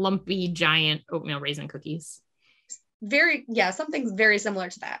like lumpy, giant oatmeal raisin cookies. Something very similar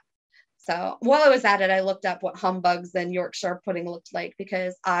to that. So while I was at it, I looked up what humbugs and Yorkshire pudding looked like,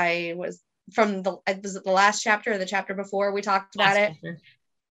 because I was the last chapter or the chapter before we talked about it.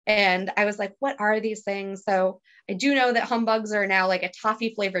 And I was like, what are these things? So I do know that humbugs are now like a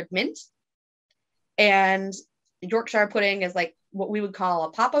toffee flavored mint. And Yorkshire pudding is like what we would call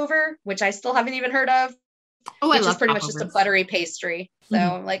a popover, which I still haven't even heard of. Oh, which is pretty much just a buttery pastry. So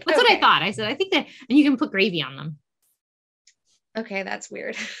I'm like, that's what I thought. I said, I think that, and you can put gravy on them. Okay, that's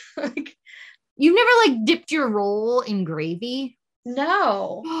weird. Like, you've never like dipped your roll in gravy?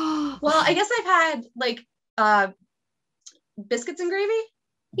 No. Well, I guess I've had like biscuits and gravy.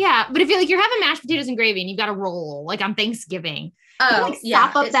 Yeah, but if you're having mashed potatoes and gravy and you've got a roll like on Thanksgiving, you Oh, like yeah.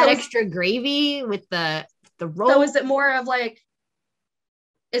 sop up that extra gravy with the roll. So is it more of like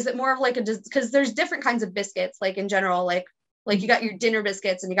a, because there's different kinds of biscuits, like in general, like you got your dinner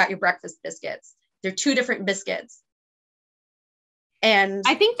biscuits and you got your breakfast biscuits. They're two different biscuits. And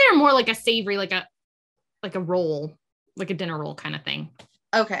I think they're more like a savory, like a roll, like a dinner roll kind of thing.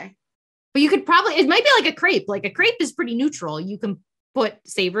 Okay. But you could it might be like a crepe. Like a crepe is pretty neutral. You can put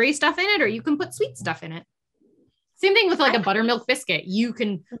savory stuff in it or you can put sweet stuff in it. Same thing with like a buttermilk biscuit. You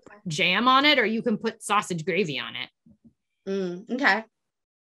can jam on it or you can put sausage gravy on it. Okay.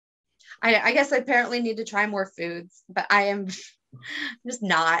 I guess I apparently need to try more foods, but I'm just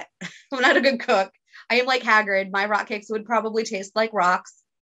not. I'm not a good cook. I am like Hagrid. My rock cakes would probably taste like rocks.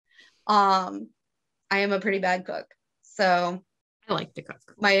 I am a pretty bad cook. So I like to cook.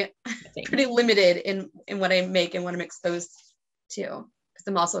 My pretty limited in what I make and what I'm exposed to, because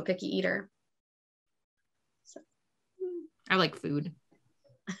I'm also a picky eater. So. I like food.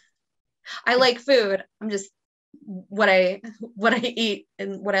 I like food. I'm just what I eat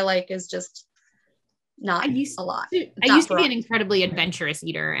and what I like is just not a lot. I used to be an incredibly adventurous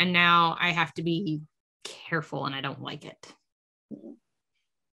eater, and now I have to be careful, and I don't like it.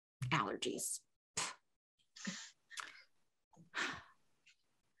 Allergies.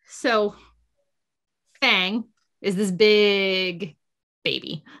 So Fang is this big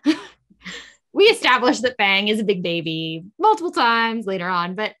baby. We established that Fang is a big baby multiple times later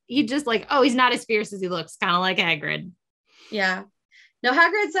on, but he just like, oh, he's not as fierce as he looks, kind of like Hagrid. Yeah. No,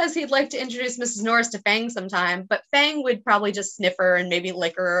 Hagrid says he'd like to introduce Mrs. Norris to Fang sometime, but Fang would probably just sniff her and maybe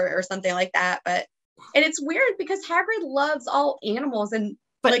lick her or something like that. And it's weird because Hagrid loves all animals and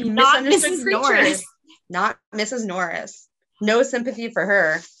but like not misunderstood Mrs. creatures. Norris. Not Mrs. Norris. No sympathy for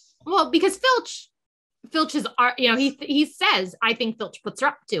her. Well, because Filch is, he says, I think Filch puts her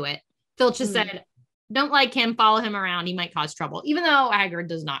up to it. Filch has said, don't like him, follow him around. He might cause trouble, even though Hagrid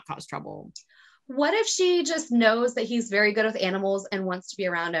does not cause trouble. What if she just knows that he's very good with animals and wants to be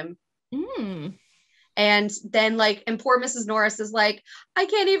around him? And then and poor Mrs. Norris is like, I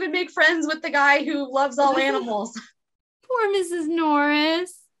can't even make friends with the guy who loves all animals. Poor Mrs.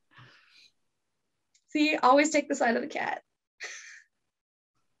 Norris. See, always take the side of the cat.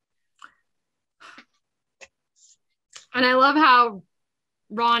 And I love how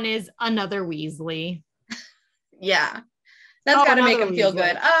Ron is another Weasley. Yeah. That's got to make him feel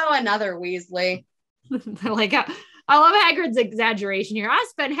good. Oh, another Weasley. I love Hagrid's exaggeration here. I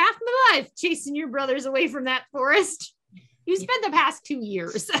spent half my life chasing your brothers away from that forest. You spent the past 2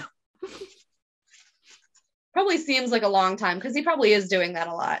 years. Probably seems like a long time because he probably is doing that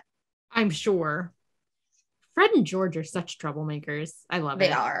a lot. I'm sure. Fred and George are such troublemakers. I love it.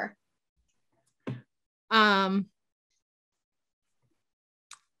 They are.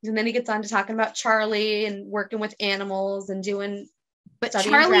 And then he gets on to talking about Charlie and working with animals and doing. But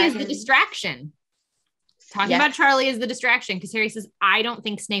Charlie is the distraction. Talking about Charlie is the distraction because Harry says, I don't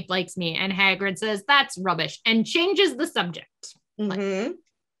think Snape likes me. And Hagrid says, that's rubbish and changes the subject.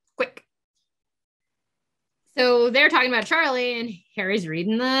 Quick. So they're talking about Charlie and Harry's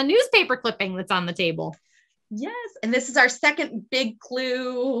reading the newspaper clipping that's on the table. Yes. And this is our second big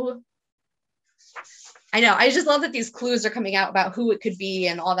clue. I know. I just love that these clues are coming out about who it could be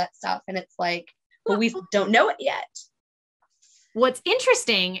and all that stuff. And it's like, but we don't know it yet. What's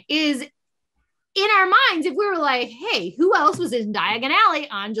interesting is in our minds, if we were like, hey, who else was in Diagon Alley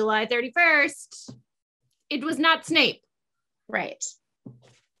on July 31st? It was not Snape. Right.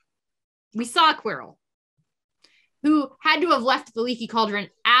 We saw Quirrell, who had to have left the Leaky Cauldron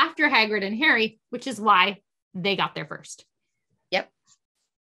after Hagrid and Harry, which is why they got there first. Yep.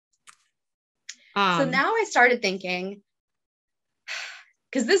 So now I started thinking,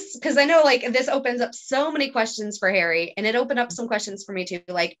 because I know this opens up so many questions for Harry, and it opened up some questions for me too.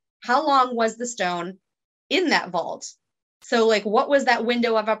 Like, how long was the stone in that vault? So what was that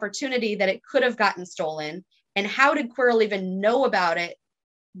window of opportunity that it could have gotten stolen? And how did Quirrell even know about it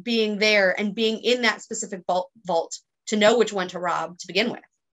being there and being in that specific vault to know which one to rob to begin with?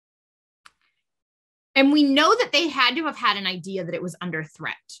 And we know that they had to have had an idea that it was under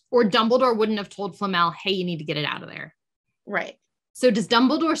threat, or Dumbledore wouldn't have told Flamel, hey, you need to get it out of there. Right. So does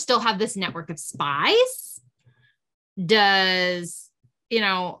Dumbledore still have this network of spies? Does,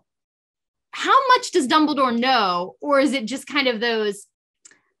 how much does Dumbledore know? Or is it just kind of those,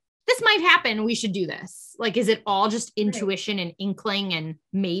 this might happen, we should do this? Is it all just intuition and inkling and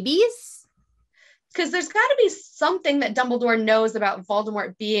maybes? Because there's got to be something that Dumbledore knows about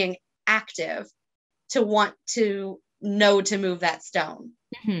Voldemort being active to want to know to move that stone.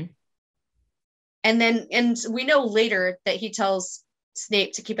 And we know later that he tells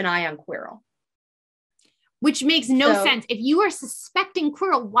Snape to keep an eye on Quirrell. Which makes no sense. If you are suspecting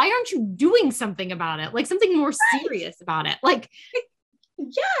Quirrell, why aren't you doing something about it? Like something more serious about it. Like,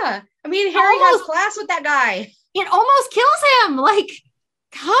 yeah. I mean, Harry has class with that guy. It almost kills him. Like,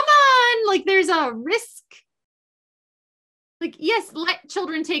 come on. Like, there's a risk. Like, yes, let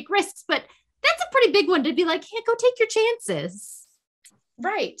children take risks, but that's a pretty big one to be like, yeah, go take your chances.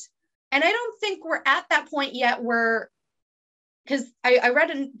 Right. And I don't think we're at that point yet where, because I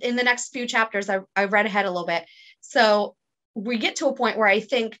read in the next few chapters, I read ahead a little bit. So we get to a point where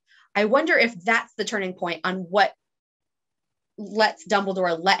I wonder if that's the turning point on what lets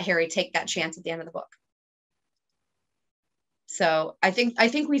Dumbledore let Harry take that chance at the end of the book. So I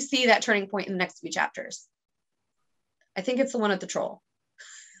think we see that turning point in the next few chapters. I think it's the one at the troll.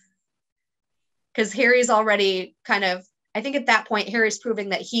 Because Harry's already kind of, I think at that point, Harry's proving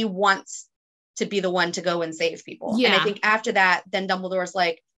that he wants to be the one to go and save people. Yeah. And I think after that, then Dumbledore's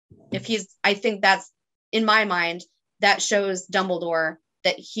like, I think that's, in my mind, that shows Dumbledore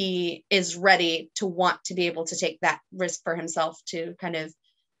that he is ready to want to be able to take that risk for himself to kind of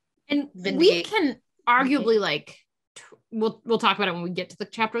vindicate. We can arguably like, we'll talk about it when we get to the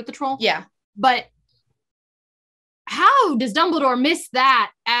chapter with the troll. Yeah. But how does Dumbledore miss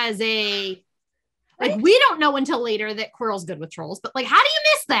that as a, like, we don't know until later that Quirrell's good with trolls, but like, how do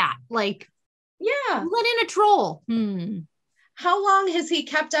you miss that? Like, yeah, let in a troll. How long has he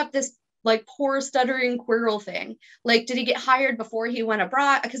kept up this like poor stuttering Quirrell thing? Like, did he get hired before he went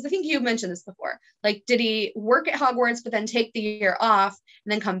abroad? Because I think you mentioned this before. Like, did he work at Hogwarts, but then take the year off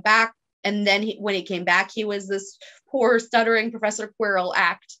and then come back? And then when he came back, he was this poor stuttering Professor Quirrell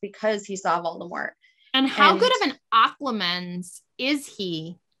act because he saw Voldemort. And how good of an Occlumens is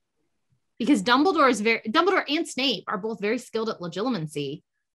he? Because Dumbledore and Snape are both very skilled at legilimency.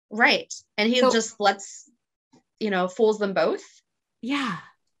 Right. And he just fools them both. Yeah.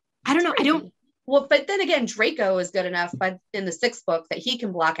 I don't know. Well, but then again, Draco is good enough in the 6th book that he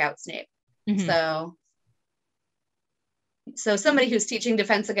can block out Snape. Mm-hmm. So somebody who's teaching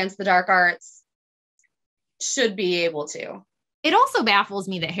defense against the dark arts should be able to. It also baffles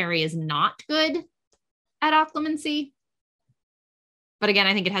me that Harry is not good at occlumency. But again,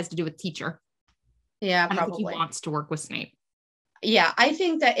 I think it has to do with teacher. Yeah, I probably. Think he wants to work with Snape. Yeah, I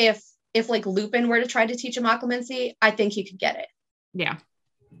think that if like Lupin were to try to teach him occlumency, I think he could get it. Yeah.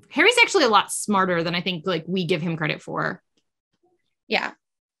 Harry's actually a lot smarter than I think like we give him credit for. Yeah.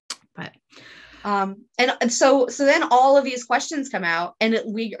 But and so then all of these questions come out and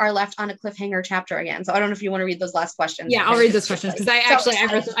we are left on a cliffhanger chapter again. So I don't know if you want to read those last questions. Yeah, I'll read those questions because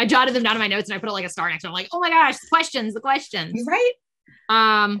I jotted them down in my notes and I put like a star next to them. I'm like, oh my gosh, the questions. Right.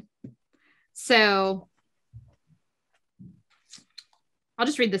 So I'll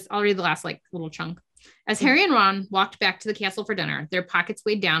just read this. I'll read the last like little chunk. As Harry and Ron walked back to the castle for dinner, their pockets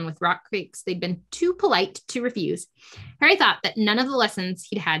weighed down with rock cakes they'd been too polite to refuse. Harry thought that none of the lessons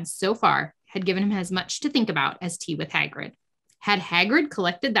he'd had so far had given him as much to think about as tea with Hagrid. Had Hagrid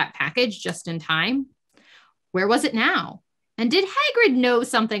collected that package just in time? Where was it now? And did Hagrid know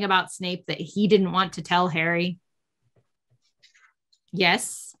something about Snape that he didn't want to tell Harry?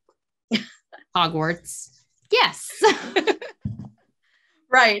 Yes. Hogwarts. Yes.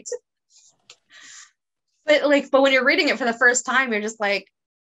 Right. But when you're reading it for the first time, you're just like,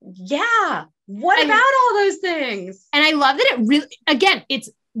 yeah, what about all those things? And I love that it really, again, it's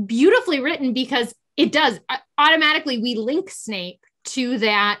beautifully written because it does automatically, we link Snape to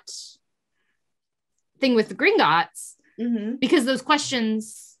that thing with the Gringotts because those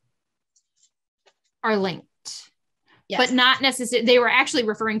questions are linked, but not necessarily, they were actually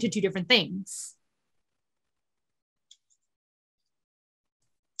referring to two different things.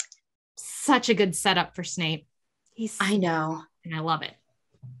 Such a good setup for Snape. I know. And I love it.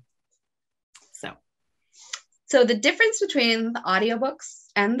 So the difference between the audiobooks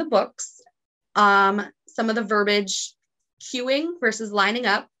and the books, some of the verbiage cueing versus lining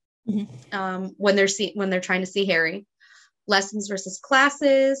up when they're trying to see Harry, lessons versus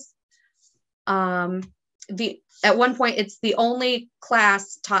classes. At one point it's the only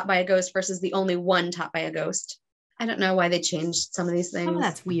class taught by a ghost versus the only one taught by a ghost. I don't know why they changed some of these things. Oh,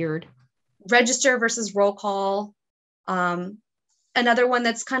 that's weird. Register versus roll call. Another one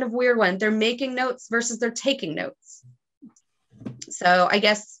that's kind of weird one. They're making notes versus they're taking notes. So I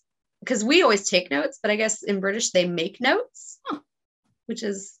guess, because we always take notes, but I guess in British they make notes, which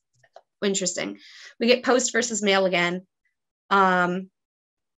is interesting. We get post versus mail again. In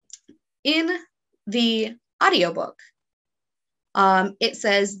the audiobook, it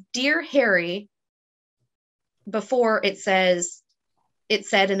says, "Dear Harry," before it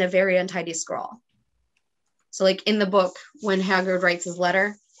said in a very untidy scrawl. So like in the book, when Hagrid writes his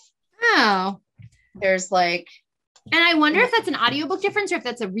letter, there's like, and I wonder if that's an audiobook difference or if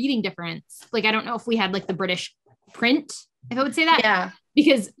that's a reading difference. Like, I don't know if we had like the British print, if I would say that. Yeah.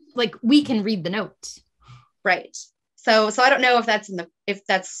 Because like we can read the note. Right. So I don't know if that's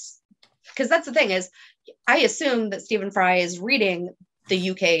because that's the thing is, I assume that Stephen Fry is reading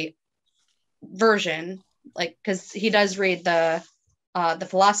the UK version, like, because he does read the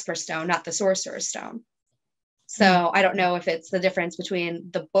Philosopher's Stone, not the Sorcerer's Stone. So I don't know if it's the difference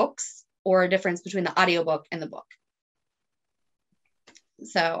between the books or a difference between the audiobook and the book.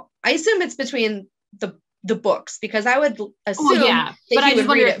 So I assume it's between the books, because I would assume that but he I would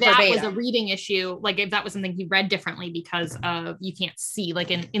read it if that verbatim. was a reading issue, like if that was something he read differently because of you can't see, like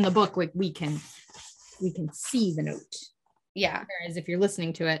in the book, like we can see the note. Yeah. Whereas if you're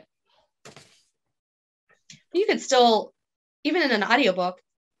listening to it, you could still, even in an audiobook,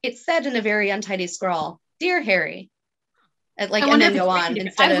 it's said in a very untidy scrawl, "Dear Harry," and then go on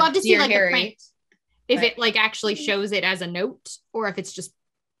instead I'd of love to see like Harry. the print, if it like actually shows it as a note or if it's just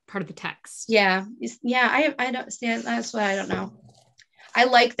part of the text. Yeah. I don't see. That's what I don't know. I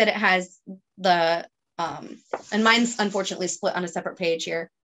like that it has the and mine's unfortunately split on a separate page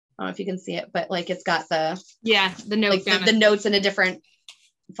here. I don't know if you can see it, but like it's got the note, like the notes in a different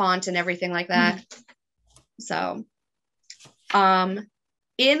font and everything like that. So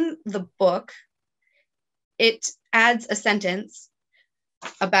in the book, it adds a sentence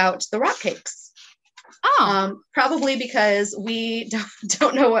about the rock cakes. Probably because we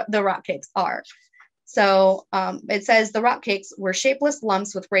don't know what the rock cakes are. So it says the rock cakes were shapeless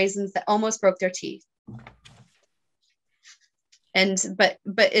lumps with raisins that almost broke their teeth. And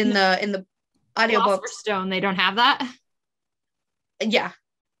but in the audiobook, Philosopher's Stone, they don't have that. Yeah.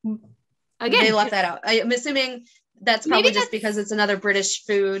 Again, they left that out. I'm assuming that's probably just because it's another British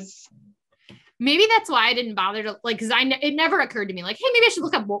food. Maybe that's why I didn't bother to like, because it never occurred to me like, hey, maybe I should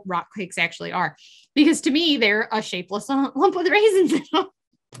look up what rock cakes actually are, because to me they're a shapeless lump with raisins in them.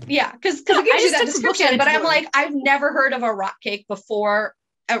 Yeah, because it gives you that description, but I'm like, I've never heard of a rock cake before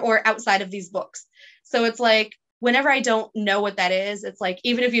or outside of these books. So it's like, whenever I don't know what that is, it's like,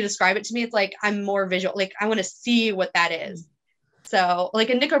 even if you describe it to me, it's like, I'm more visual. Like, I want to see what that is. So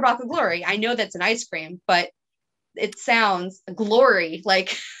like a Knickerbocker Glory, I know that's an ice cream, but it sounds glory.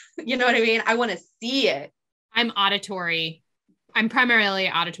 Like, you know what I mean? I want to see it. I'm auditory. I'm primarily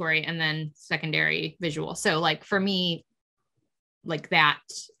auditory and then secondary visual. So like for me, like that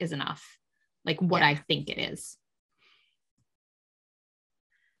is enough. Like what I think it is.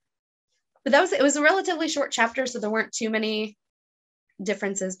 But it was a relatively short chapter, so there weren't too many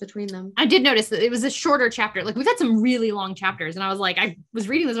differences between them. I did notice that it was a shorter chapter. Like we've had some really long chapters, and I was like, I was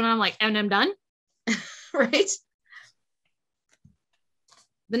reading this one, and I'm like, and I'm done. Right.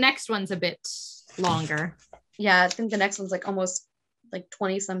 The next one's a bit longer. Yeah, I think the next one's like almost like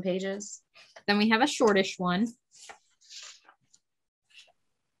 20 some pages. Then we have a shortish one.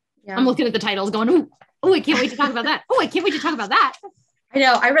 Yeah. I'm looking at the titles going, oh, I can't wait to talk about that. Oh, I can't wait to talk about that. I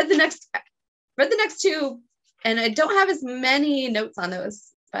know. I read the next two, and I don't have as many notes on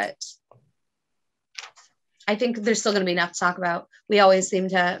those, but I think there's still going to be enough to talk about. We always seem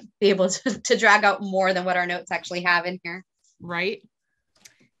to be able to drag out more than what our notes actually have in here. Right.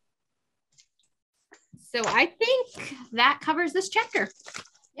 So I think that covers this chapter.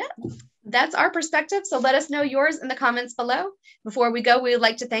 Yeah, that's our perspective. So let us know yours in the comments below. Before we go, we would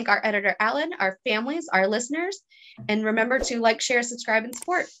like to thank our editor, Alan, our families, our listeners, and remember to like, share, subscribe, and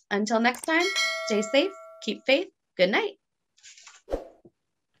support. Until next time, stay safe, keep faith. Good night.